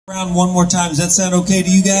Around one more time. Does that sound okay to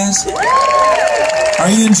you guys? Are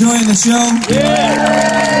you enjoying the show?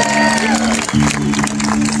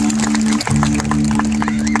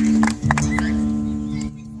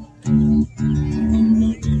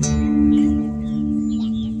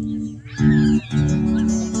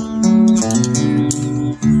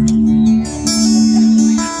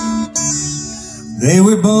 They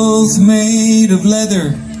were both made of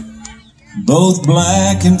leather, both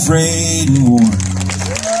black and frayed and worn.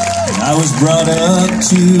 I was brought up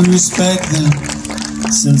to respect them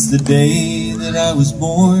since the day that I was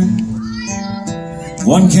born.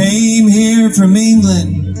 One came here from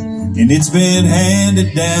England, and it's been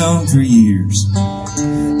handed down for years.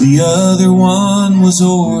 The other one was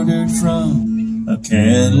ordered from a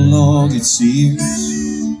catalog at Sears.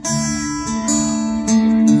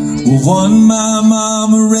 Well, one my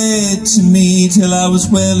mama read to me till I was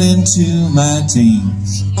well into my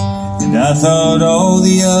teens. And I thought all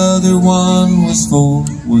the other one was for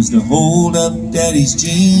was to hold up Daddy's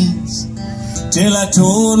jeans. Till I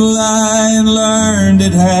told a lie and learned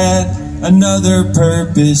it had another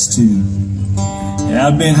purpose too.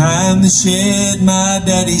 Out behind the shed my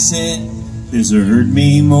daddy said, "This hurt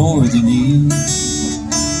me more than you."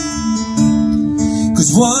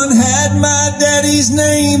 'Cause one had my daddy's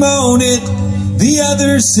name on it, the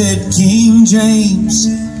other said King James.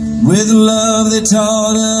 With love that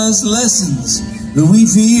taught us lessons, but we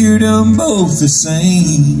feared them both the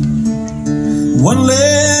same. One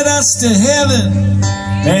led us to heaven,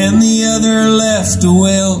 and the other left a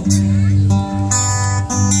welt.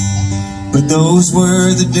 But those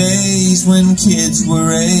were the days when kids were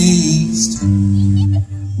raised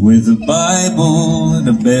with a Bible and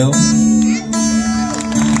a belt.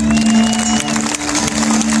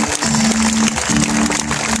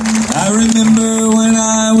 I remember when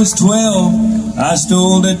I was 12, I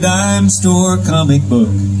stole a dime store comic book,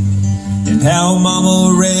 and how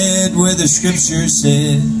Mama read where the scripture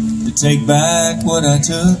said to take back what I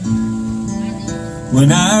took.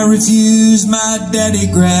 When I refused, my daddy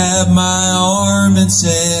grabbed my arm and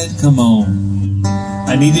said, "Come on."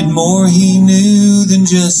 I needed more he knew than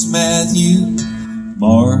just Matthew,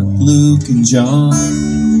 Mark, Luke, and John.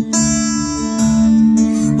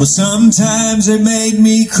 Well, sometimes they made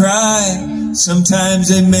me cry, sometimes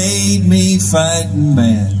they made me fighting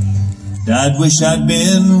mad. I'd wish I'd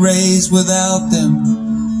been raised without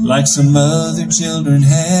them, like some other children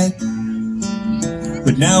had.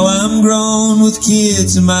 But now I'm grown with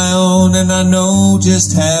kids of my own, and I know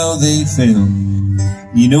just how they felt.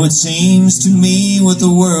 You know, it seems to me what the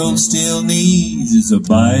world still needs is a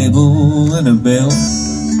Bible and a belt.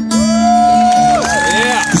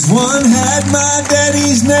 'Cause one had my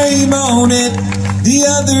daddy's name on it, the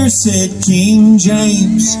other said King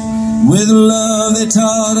James. With love that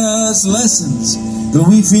taught us lessons, but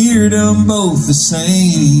we feared them both the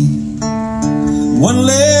same. One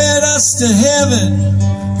led us to heaven,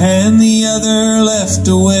 and the other left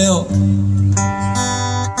a welt.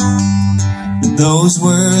 But those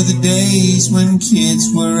were the days when kids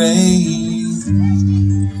were raised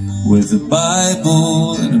with a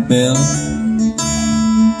Bible and a belt.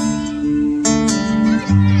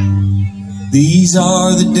 These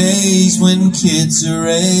are the days when kids are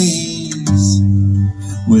raised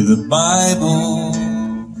with a Bible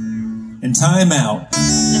and time out.